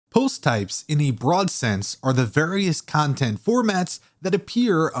Post types, in a broad sense, are the various content formats that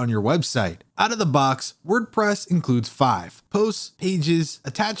appear on your website. Out of the box, WordPress includes 5: posts, pages,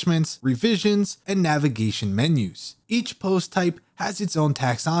 attachments, revisions, and navigation menus. Each post type has its own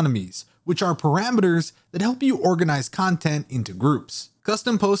taxonomies, which are parameters that help you organize content into groups.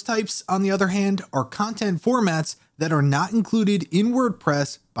 Custom post types, on the other hand, are content formats that are not included in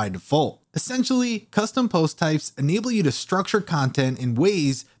WordPress by default. Essentially, custom post types enable you to structure content in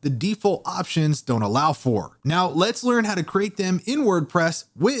ways the default options don't allow for. Now, let's learn how to create them in WordPress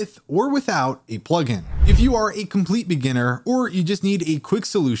with or without a plugin. If you are a complete beginner or you just need a quick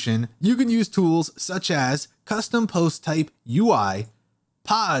solution, you can use tools such as Custom Post Type UI,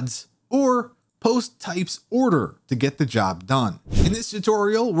 Pods, or Post Types Order to get the job done. In this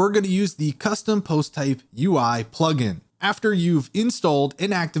tutorial, we're going to use the Custom Post Type UI plugin. After you've installed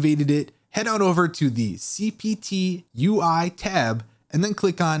and activated it, head on over to the CPT UI tab and then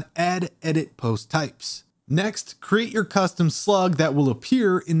click on Add Edit Post Types. Next, create your custom slug that will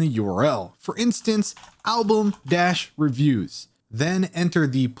appear in the URL. For instance, album-reviews. Then enter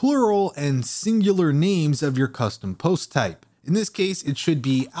the plural and singular names of your custom post type. In this case, it should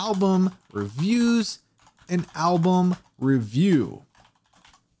be album reviews and album review.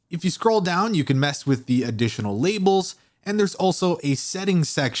 If you scroll down, you can mess with the additional labels, and there's also a settings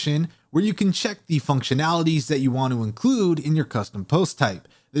section where you can check the functionalities that you want to include in your custom post type.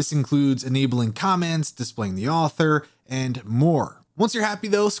 This includes enabling comments, displaying the author, and more. Once you're happy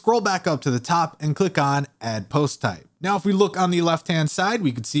though, scroll back up to the top and click on Add Post Type. Now, if we look on the left-hand side,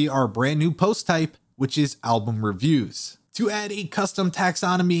 we can see our brand new post type, which is album reviews. To add a custom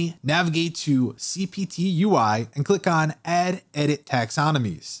taxonomy, navigate to CPT UI and click on Add Edit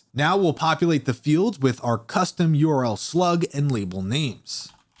Taxonomies. Now we'll populate the fields with our custom URL slug and label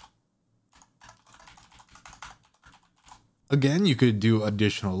names. Again, you could do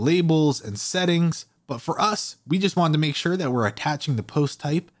additional labels and settings, but for us, we just wanted to make sure that we're attaching the post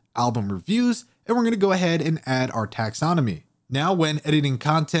type, album reviews, and we're going to go ahead and add our taxonomy. Now, when editing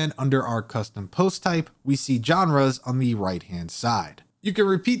content under our custom post type, we see genres on the right-hand side. You can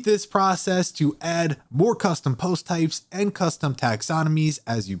repeat this process to add more custom post types and custom taxonomies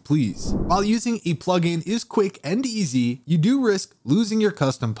as you please. While using a plugin is quick and easy, you do risk losing your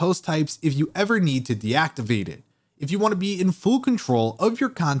custom post types if you ever need to deactivate it. If you want to be in full control of your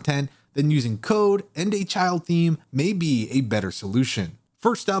content, then using code and a child theme may be a better solution.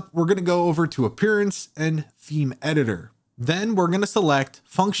 First up, we're going to go over to Appearance and Theme Editor. Then we're going to select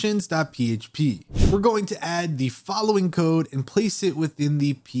functions.php. We're going to add the following code and place it within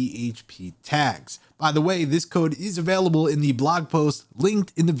the PHP tags. By the way, this code is available in the blog post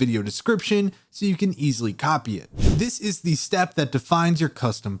linked in the video description, so you can easily copy it. This is the step that defines your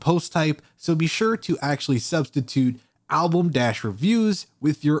custom post type, so be sure to actually substitute album-reviews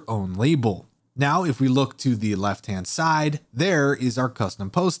with your own label. Now, if we look to the left-hand side, there is our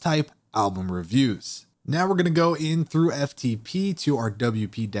custom post type, album reviews. Now we're going to go in through FTP to our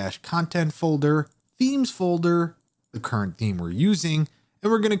WP-content folder, themes folder, the current theme we're using,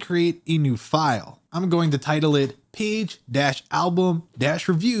 and we're going to create a new file. I'm going to title it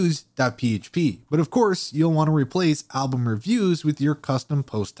page-album-reviews.php, but of course you'll want to replace album reviews with your custom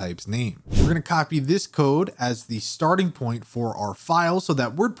post type's name. We're going to copy this code as the starting point for our file so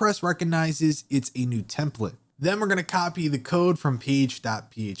that WordPress recognizes it's a new template. Then we're going to copy the code from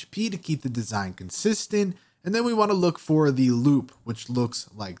page.php to keep the design consistent. And then we want to look for the loop, which looks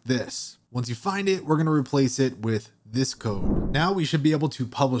like this. Once you find it, we're going to replace it with this code. Now we should be able to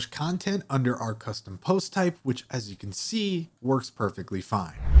publish content under our custom post type, which as you can see, works perfectly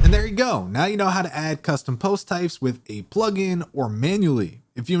fine. And there you go. Now you know how to add custom post types with a plugin or manually.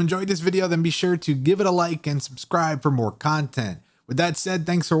 If you enjoyed this video, then be sure to give it a like and subscribe for more content. With that said,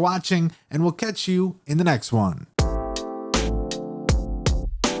 thanks for watching, and we'll catch you in the next one.